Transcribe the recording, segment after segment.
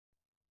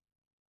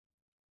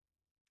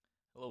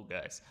Hello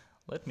guys,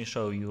 let me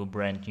show you a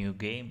brand new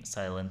game,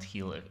 Silent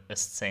Hill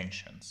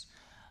Ascensions.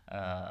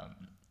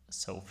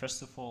 So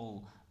first of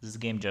all, this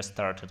game just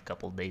started a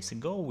couple days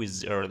ago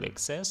with early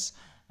access,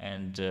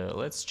 and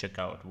let's check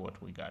out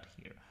what we got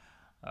here.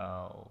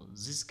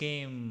 This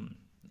game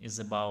is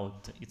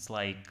about, it's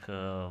like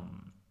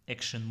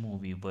action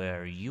movie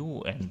where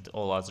you and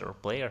all other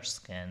players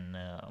can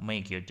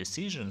make your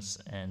decisions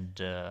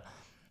and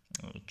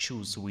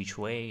choose which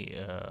way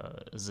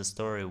the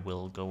story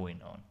will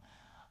going on.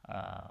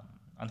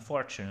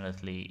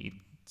 Unfortunately,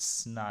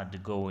 it's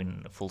not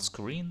going full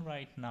screen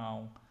right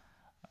now.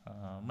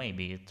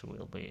 Maybe it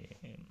will be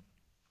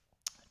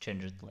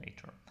changed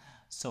later.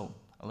 So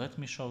let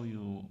me show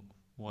you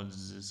what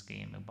this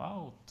game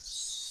about.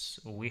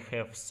 We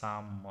have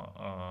some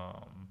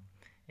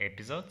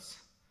episodes.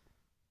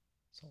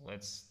 So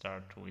let's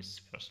start with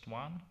first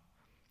one.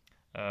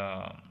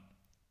 Um,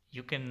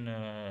 you can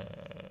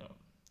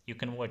you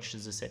can watch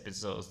these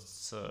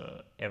episodes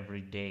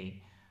every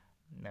day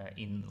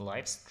in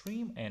live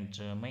stream and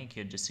make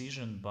your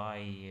decision by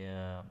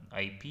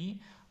IP.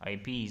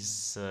 IP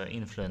is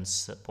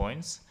influence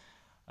points.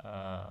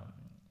 Uh,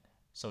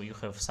 so you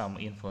have some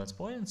influence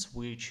points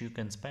which you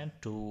can spend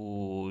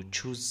to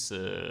choose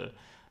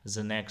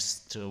the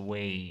next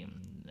way,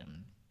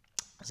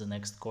 the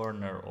next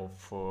corner of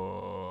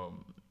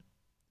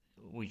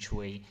which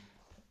way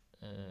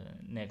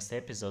next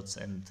episodes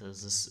and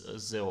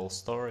the whole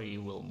story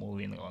will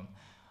moving on.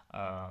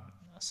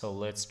 So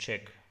let's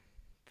check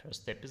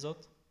first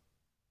episode.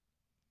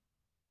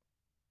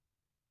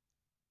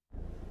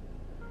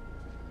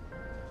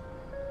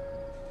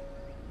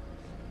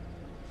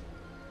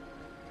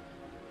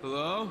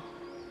 Hello?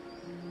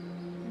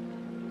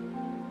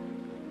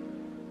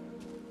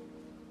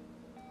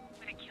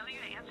 Would it kill you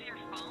to answer your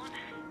phone?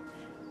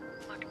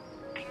 Look,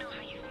 I know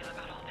how you feel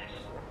about all this.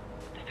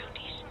 The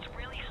Foundation's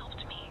really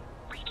helped me.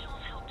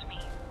 Rachel's helped me.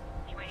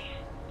 Anyway,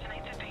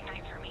 tonight's a big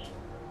night for me.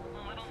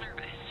 I'm a little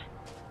nervous.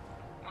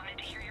 Wanted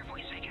to hear your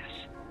voice, I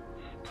guess.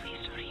 Please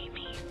don't hate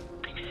me.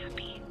 I'm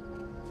happy.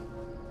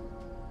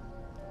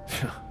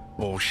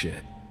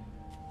 Bullshit.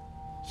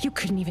 You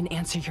couldn't even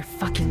answer your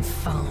fucking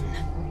phone.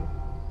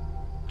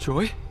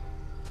 Joy?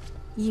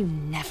 You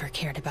never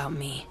cared about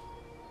me.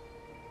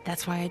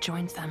 That's why I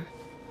joined them.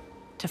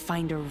 To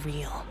find a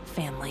real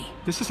family.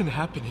 This isn't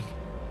happening.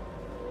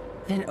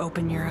 Then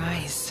open your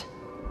eyes.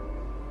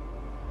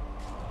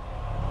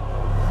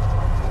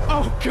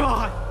 Oh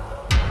God!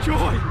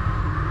 Joy!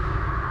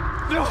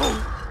 No!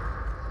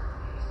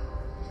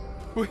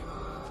 Wait,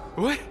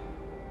 what?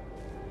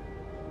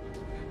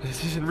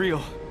 This isn't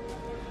real.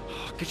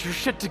 Get your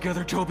shit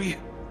together, Toby.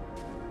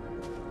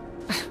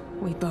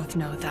 We both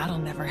know that'll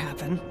never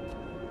happen.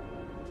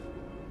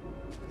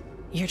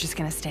 You're just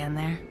gonna stand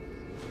there?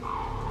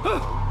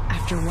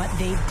 After what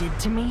they did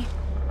to me?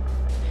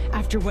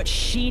 After what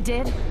she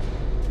did?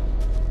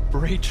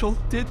 Rachel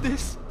did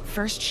this?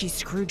 First she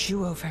screwed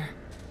you over.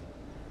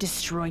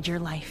 Destroyed your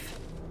life.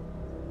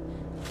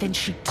 Then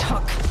she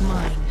took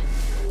mine.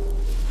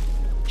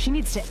 She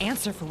needs to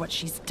answer for what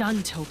she's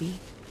done, Toby.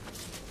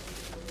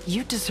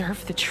 You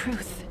deserve the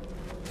truth.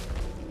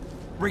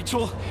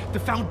 Rachel, the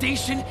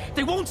Foundation,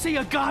 they won't say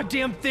a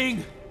goddamn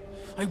thing!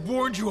 I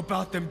warned you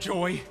about them,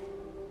 Joy.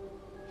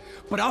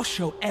 But I'll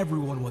show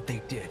everyone what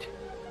they did.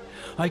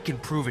 I can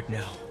prove it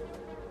now.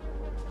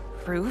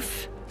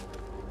 Proof?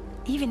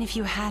 Even if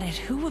you had it,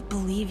 who would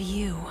believe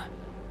you?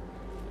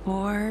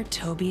 Or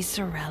Toby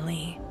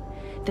Sorelli,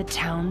 the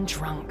town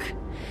drunk,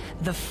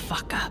 the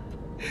fuck-up.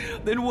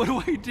 Then what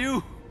do I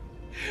do?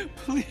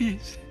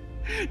 Please,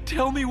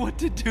 tell me what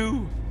to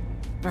do.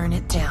 Burn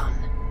it down.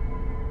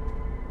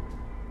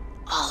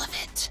 All of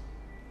it.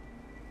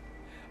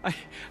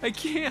 I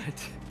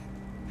can't.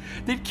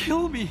 They'd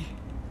kill me.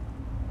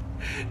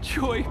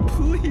 Joy,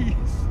 please.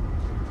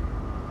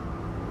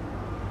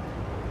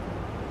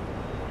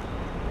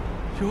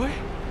 Joy?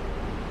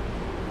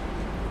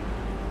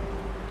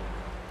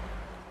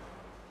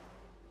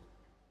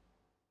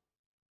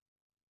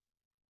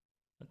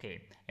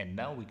 Okay, and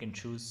now we can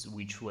choose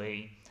which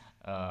way,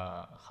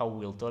 how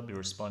will Toby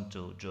respond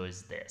to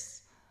Joy's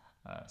death.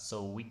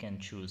 So we can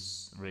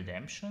choose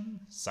redemption,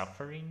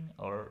 suffering,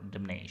 or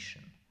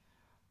damnation.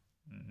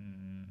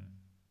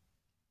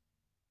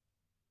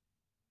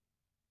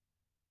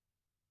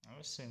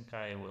 I think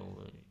I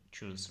will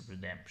choose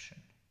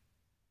redemption.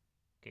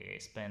 Okay, I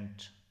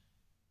spent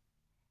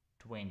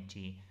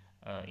 20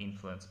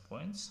 influence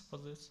points for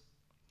this.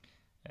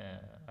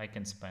 I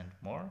can spend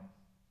more.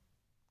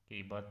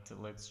 Okay, but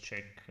let's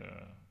check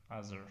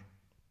other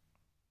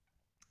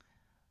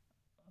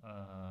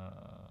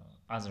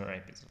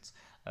episodes.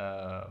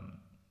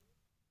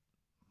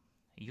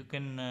 You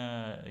can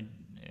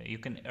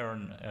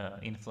earn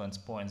influence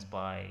points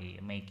by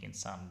making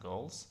some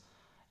goals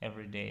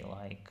every day,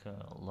 like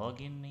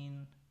logging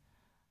in,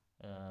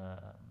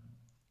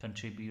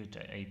 contribute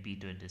IP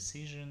to a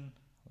decision,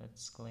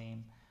 let's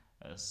claim.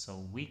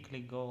 So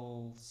weekly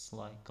goals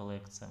like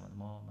collect 7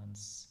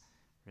 moments,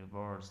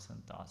 rewards,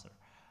 and other.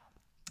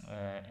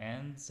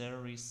 And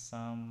there is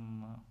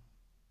some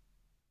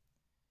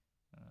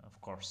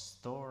of course,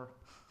 store.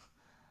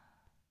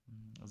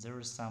 There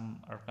is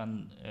some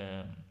Arcane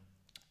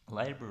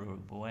library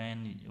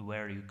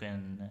where you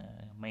can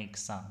make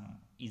some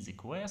easy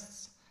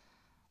quests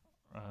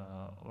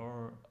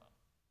or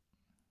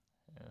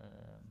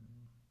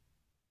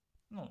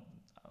no,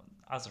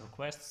 other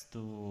quests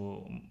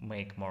to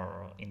make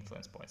more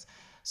influence points.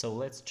 So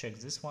let's check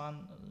this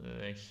one.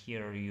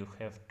 Here you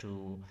have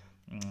to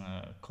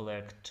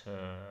collect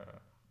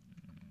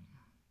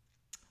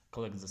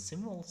the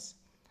symbols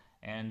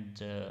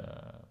and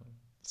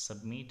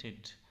submit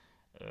it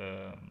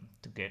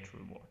to get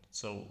reward.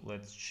 So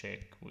let's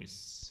check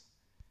with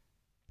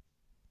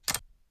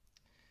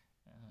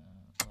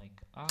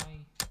like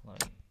I,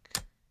 like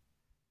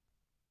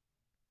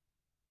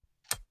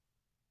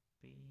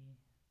B,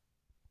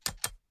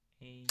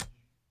 A,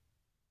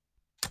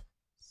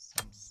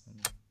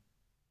 something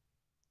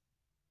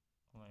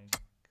like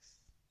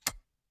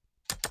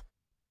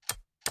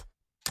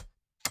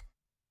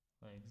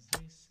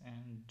this,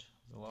 and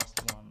the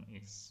last one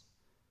is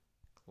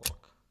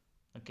clock.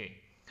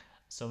 Okay,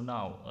 so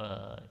now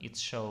it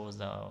shows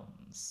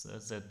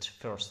that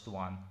first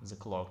one, the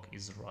clock,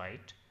 is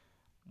right.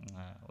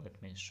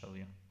 Let me show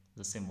you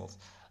the symbols.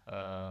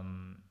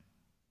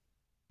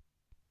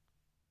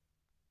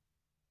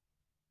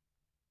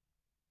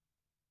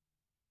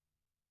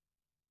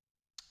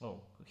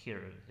 Oh,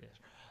 here.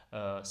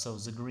 So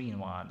the green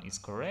one is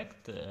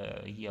correct,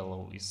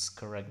 yellow is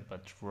correct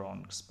but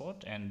wrong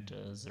spot, and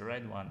the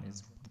red one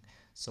is wrong.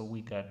 So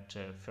we got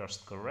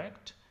first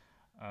correct,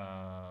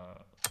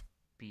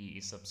 P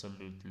is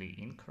absolutely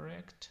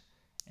incorrect,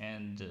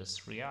 and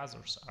three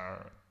others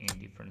are in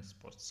different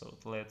spots. So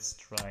let's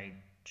try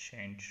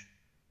change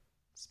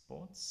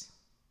spots,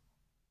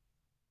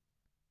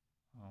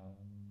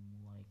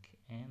 like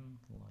N,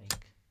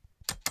 like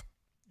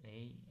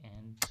A,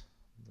 and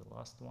the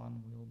last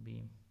one will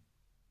be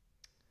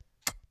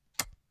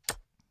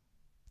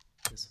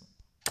this one.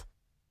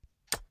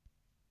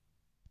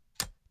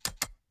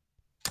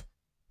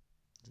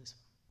 This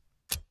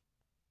one.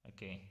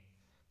 Okay,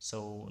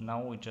 so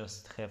now we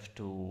just have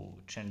to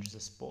change the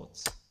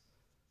spots.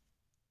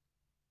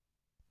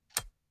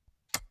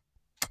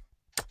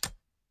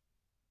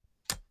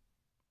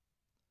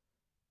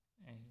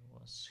 I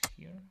was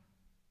here.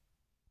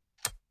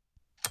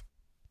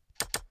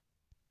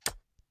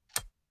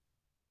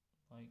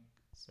 Like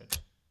that.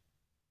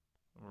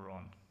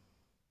 Wrong.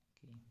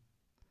 Okay.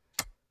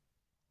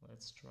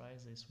 Let's try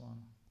this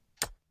one.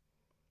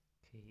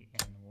 Okay,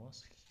 N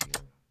was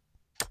here.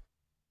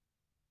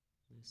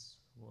 This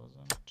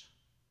wasn't.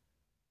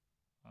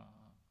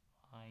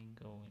 I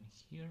go in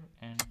here,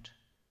 and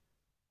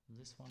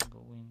this one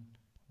going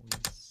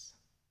with.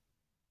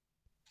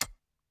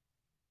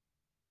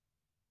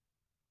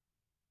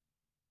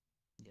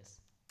 Yes.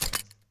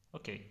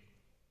 Okay,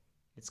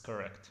 it's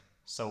correct.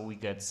 So we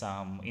get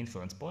some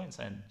influence points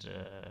and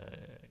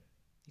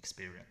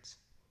experience.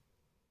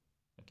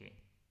 Okay.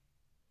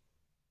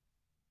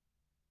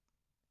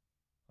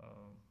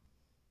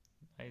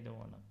 I don't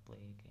wanna play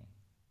again.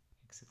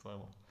 Exit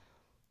level.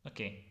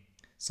 Okay.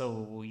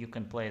 So you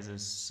can play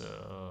these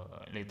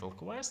little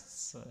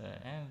quests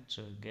and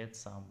get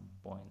some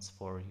points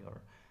for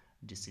your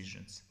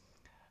decisions.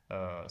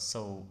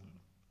 So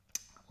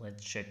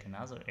let's check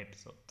another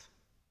episode.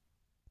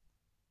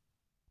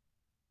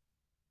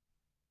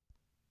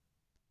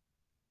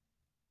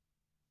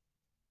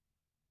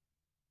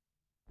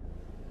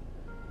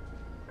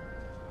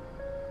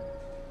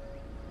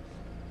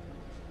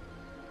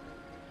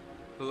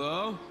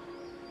 Hello?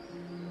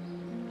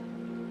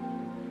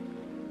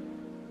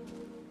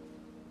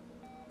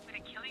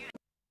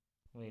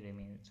 Wait a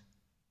minute.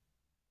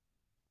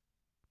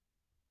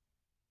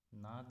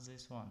 Not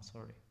this one,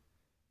 sorry.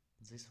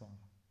 This one.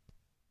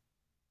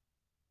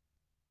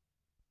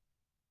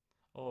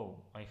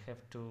 Oh, I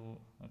have to...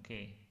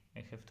 Okay,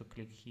 I have to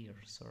click here,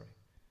 sorry.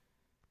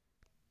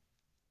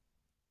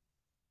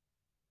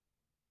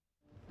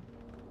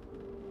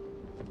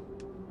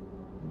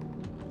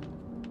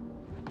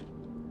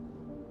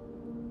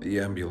 The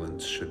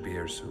ambulance should be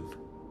here soon.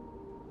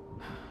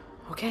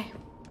 Okay.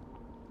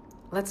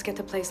 Let's get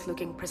the place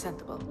looking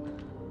presentable.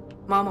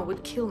 Mama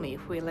would kill me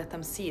if we let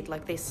them see it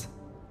like this.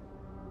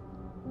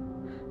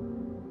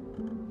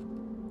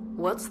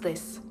 What's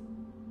this?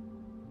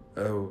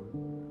 Oh,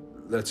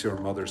 that's your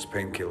mother's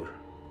painkiller.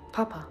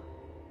 Papa,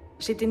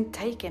 she didn't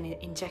take any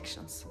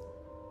injections.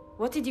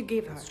 What did you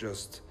give her? It's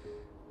just...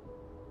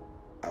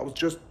 I was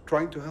just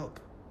trying to help.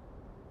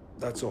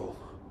 That's all.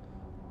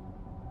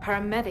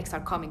 Paramedics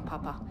are coming,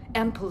 Papa,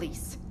 and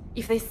police.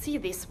 If they see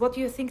this, what do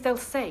you think they'll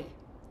say?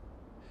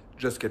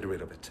 Just get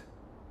rid of it.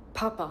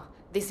 Papa,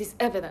 this is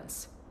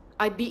evidence.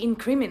 I'd be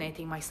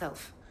incriminating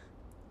myself.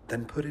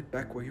 Then put it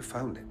back where you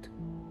found it.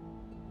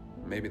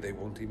 Maybe they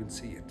won't even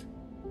see it.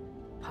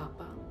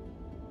 Papa,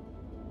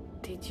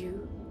 did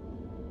you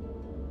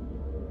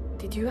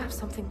have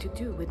something to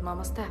do with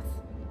Mama's death?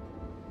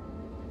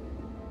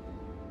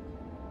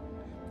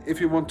 If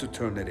you want to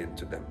turn it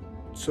into them,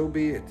 so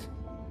be it.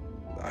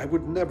 I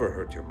would never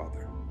hurt your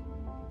mother.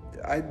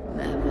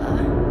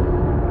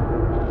 Never.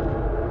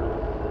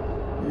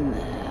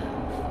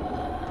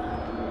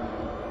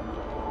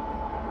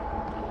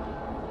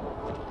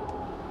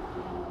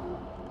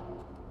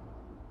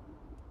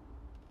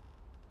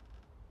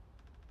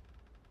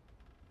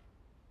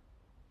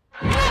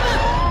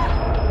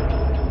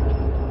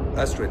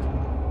 Astrid,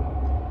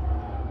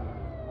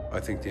 I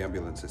think the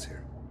ambulance is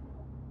here.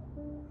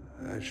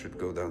 I should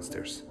go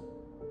downstairs.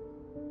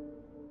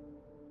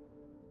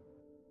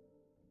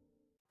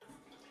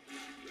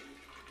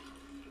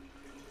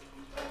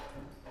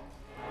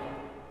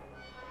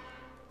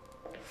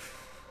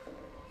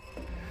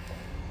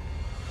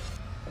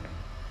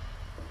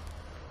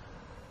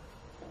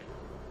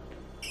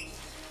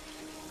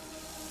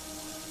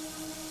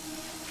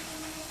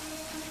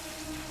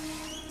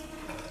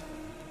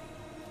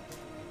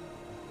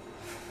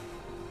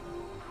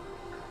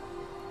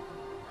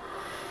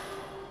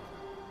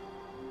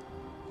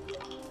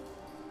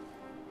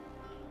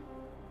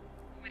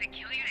 Would it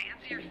kill you to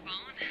answer your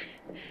phone?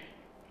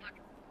 Look,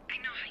 I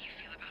know how you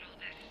feel about all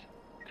this,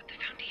 but the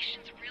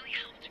Foundation's really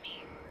helped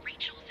me.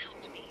 Rachel's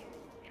helped me.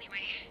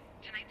 Anyway,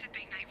 tonight's a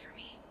big night for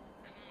me.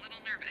 I'm a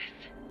little nervous.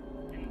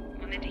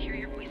 And wanted to hear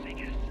your voice, I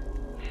guess.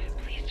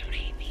 Please don't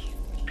hate me.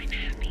 I'm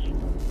happy.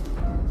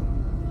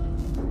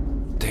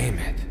 Damn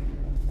it.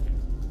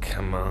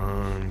 Come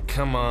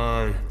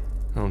on.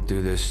 Don't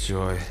do this,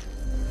 Joy.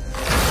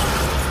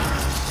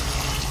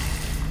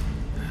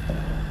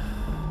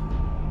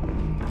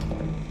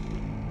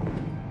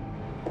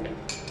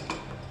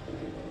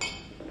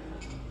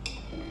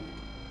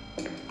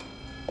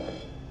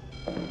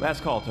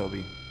 Last call,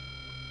 Toby.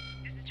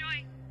 This is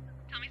Joy.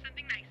 Tell me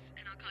something nice,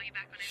 and I'll call you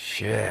back when I'm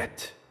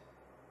Shit.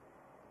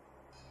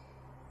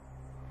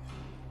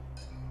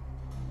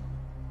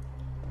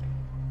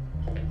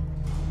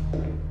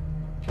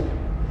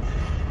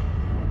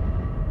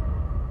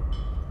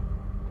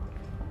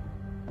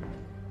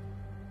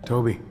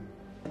 Toby,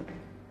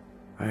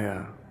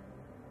 I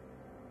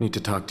need to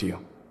talk to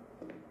you.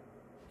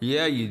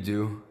 Yeah, you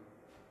do.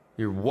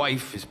 Your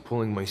wife is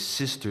pulling my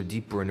sister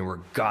deeper into her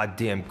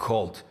goddamn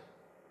cult.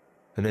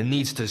 And it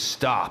needs to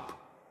stop.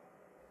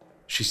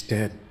 She's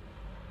dead.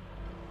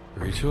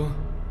 Rachel?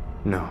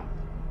 No.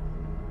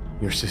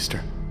 Your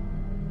sister.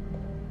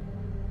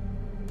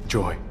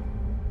 Joy.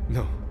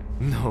 No.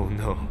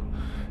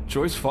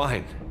 Joy's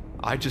fine.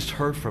 I just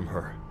heard from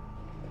her.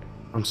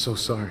 I'm so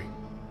sorry.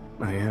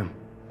 I am.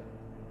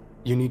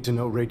 You need to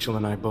know Rachel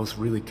and I both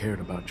really cared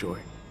about Joy.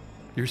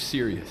 You're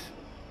serious?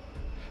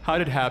 How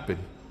did it happen?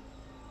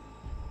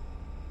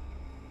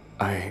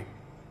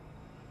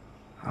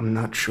 I'm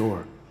not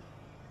sure.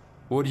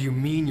 What do you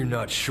mean you're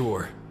not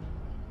sure?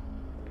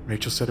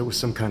 Rachel said it was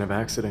some kind of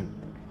accident.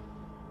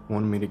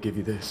 Wanted me to give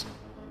you this.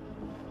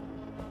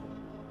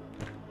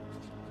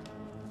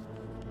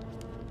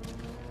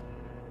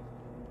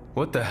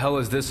 What the hell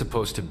is this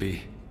supposed to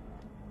be?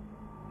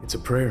 It's a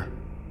prayer.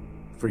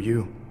 For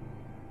you.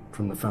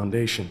 From the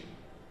Foundation.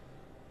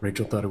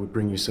 Rachel thought it would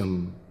bring you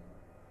some...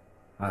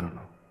 I don't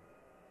know.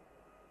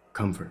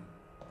 Comfort.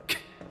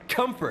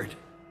 Comfort?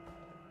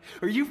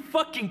 Are you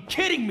fucking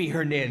kidding me,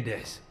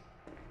 Hernandez?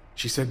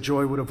 She said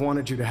Joy would have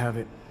wanted you to have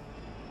it.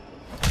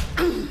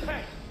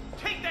 Hey,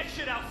 take that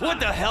shit outside! What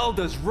the hell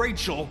does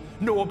Rachel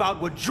know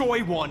about what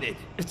Joy wanted?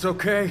 It's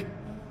okay.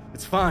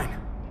 It's fine.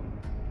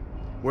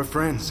 We're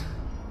friends.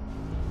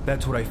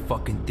 That's what I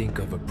fucking think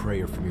of a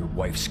prayer from your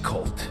wife's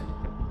cult.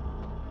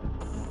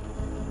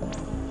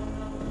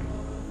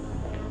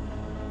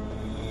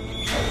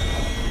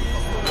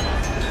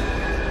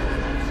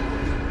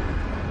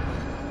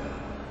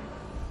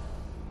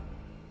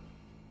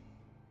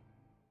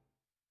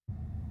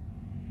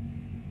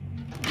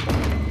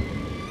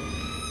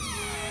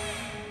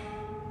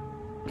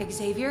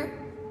 Xavier?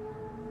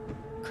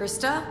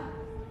 Krista?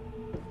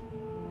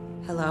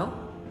 Hello?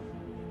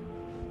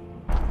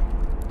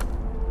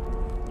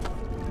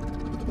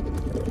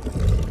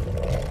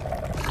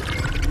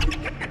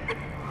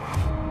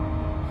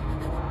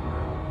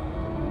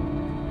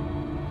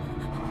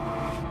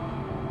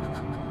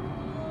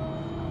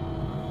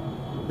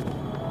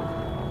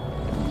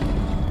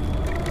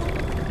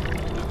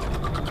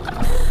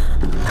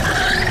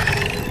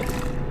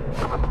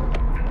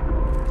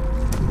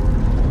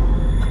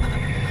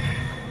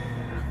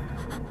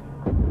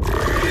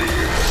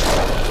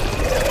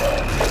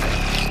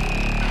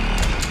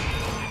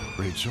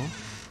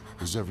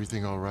 Is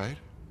everything all right?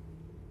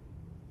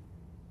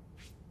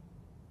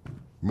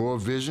 More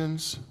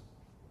visions?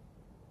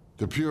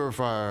 The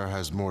Purifier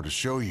has more to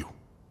show you.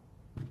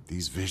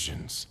 These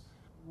visions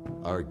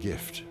are a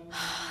gift.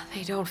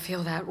 They don't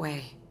feel that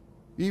way.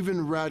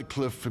 Even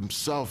Radcliffe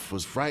himself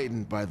was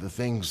frightened by the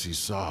things he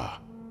saw.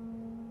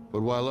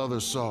 But while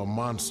others saw a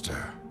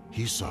monster,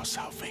 he saw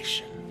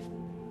salvation.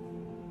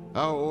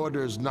 Our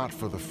order is not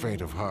for the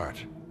faint of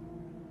heart.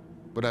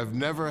 But I've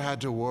never had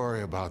to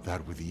worry about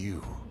that with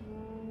you.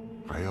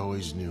 I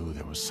always knew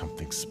there was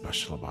something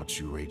special about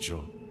you,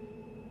 Rachel.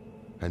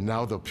 And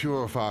now the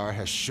Purifier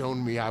has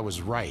shown me I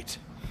was right.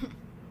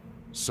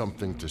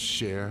 Something to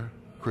share,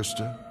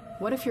 Krista?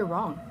 What if you're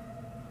wrong?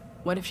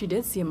 What if she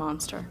did see a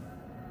monster?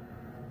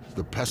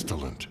 The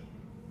Pestilent.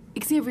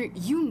 Xavier,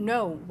 you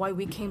know why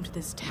we came to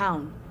this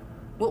town.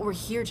 What we're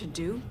here to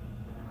do?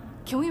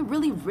 Can we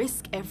really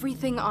risk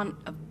everything on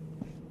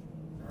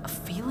a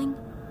feeling?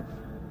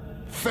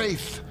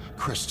 Faith,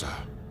 Krista.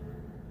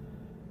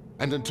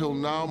 And until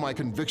now, my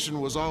conviction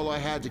was all I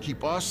had to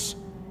keep us,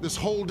 this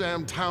whole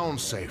damn town,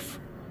 safe.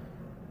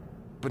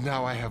 But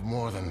now I have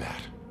more than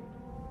that.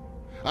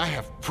 I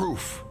have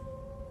proof.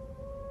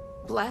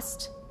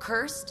 Blessed?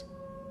 Cursed?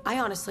 I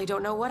honestly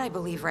don't know what I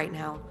believe right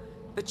now.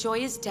 But Joy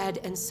is dead,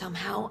 and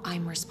somehow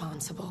I'm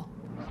responsible.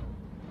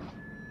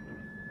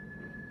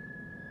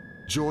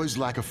 Joy's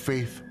lack of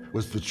faith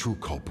was the true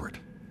culprit.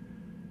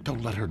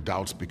 Don't let her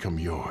doubts become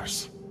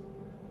yours.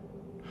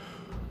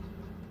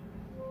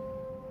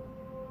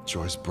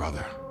 Joy's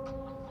brother.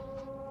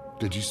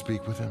 Did you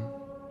speak with him?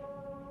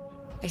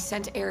 I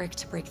sent Eric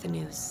to break the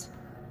news.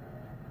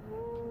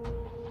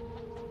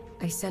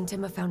 I sent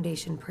him a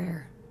Foundation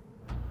prayer.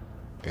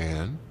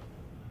 And?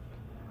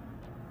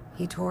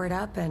 He tore it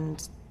up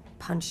and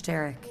punched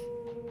Eric.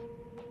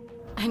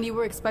 And you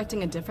were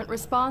expecting a different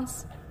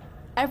response?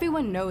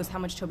 Everyone knows how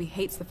much Toby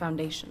hates the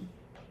Foundation.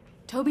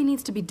 Toby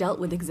needs to be dealt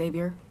with,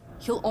 Xavier.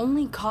 He'll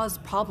only cause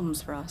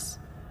problems for us.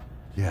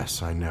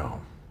 Yes, I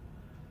know.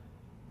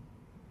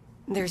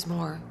 There's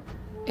more.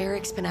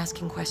 Eric's been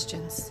asking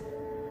questions.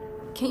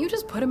 Can't you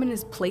just put him in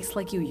his place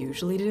like you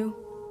usually do?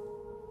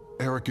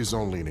 Eric is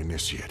only an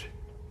initiate.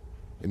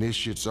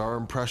 Initiates are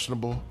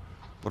impressionable,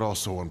 but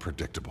also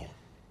unpredictable.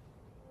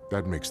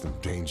 That makes them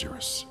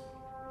dangerous.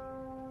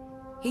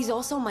 He's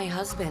also my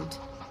husband.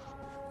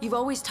 You've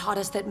always taught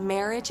us that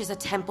marriage is a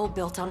temple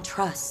built on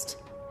trust.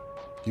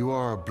 You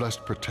are a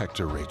blessed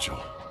protector, Rachel.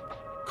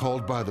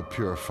 Called by the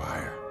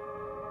Purifier.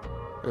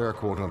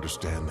 Eric won't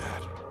understand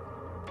that.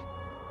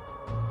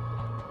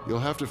 You'll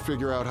have to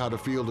figure out how to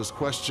field his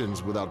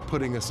questions without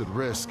putting us at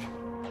risk.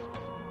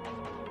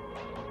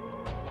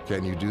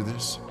 Can you do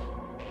this?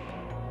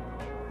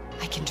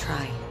 I can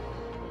try.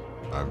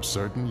 I'm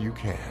certain you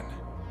can.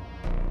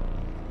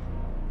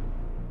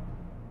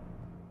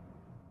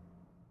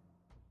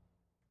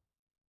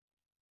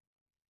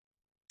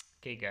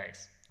 Okay,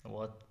 guys,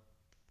 what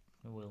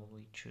will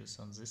we choose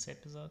on this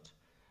episode?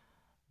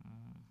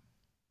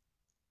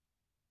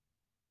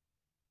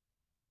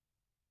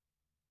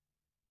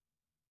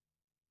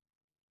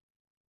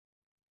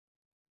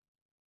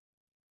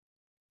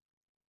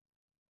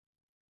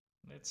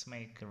 Let's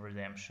make a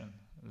redemption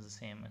the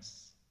same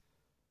as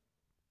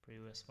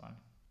previous one.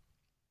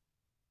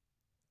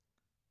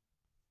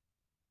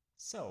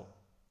 So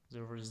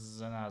there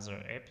is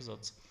another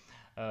episode.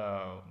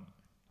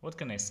 What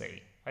can I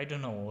say? I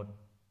don't know what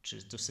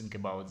to think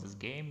about this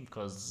game,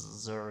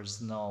 because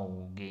there's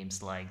no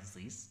games like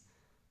this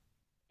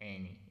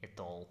any at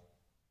all.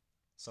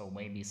 So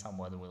maybe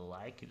someone will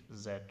like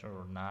that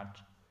or not,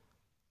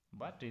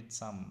 but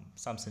it's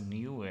something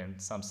new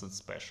and something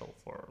special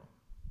for.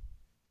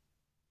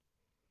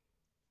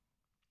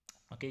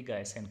 Okay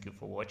guys, thank you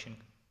for watching.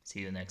 See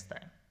you next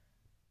time.